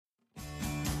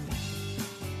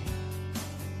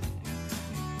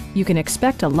You can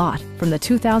expect a lot from the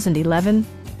 2011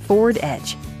 Ford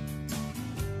Edge.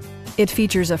 It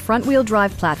features a front-wheel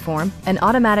drive platform, an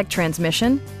automatic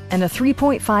transmission, and a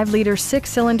 3.5-liter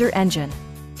six-cylinder engine.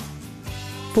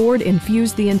 Ford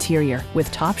infused the interior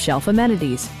with top-shelf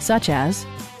amenities such as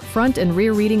front and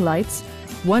rear reading lights,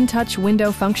 one-touch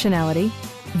window functionality,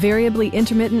 variably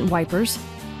intermittent wipers,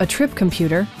 a trip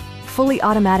computer, fully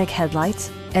automatic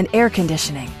headlights, and air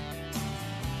conditioning.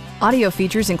 Audio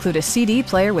features include a CD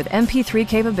player with MP3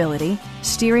 capability,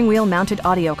 steering wheel mounted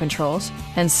audio controls,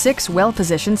 and 6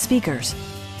 well-positioned speakers.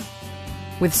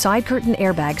 With side curtain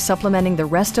airbags supplementing the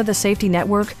rest of the safety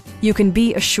network, you can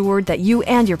be assured that you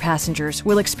and your passengers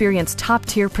will experience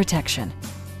top-tier protection.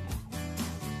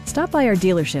 Stop by our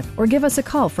dealership or give us a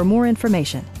call for more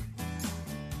information.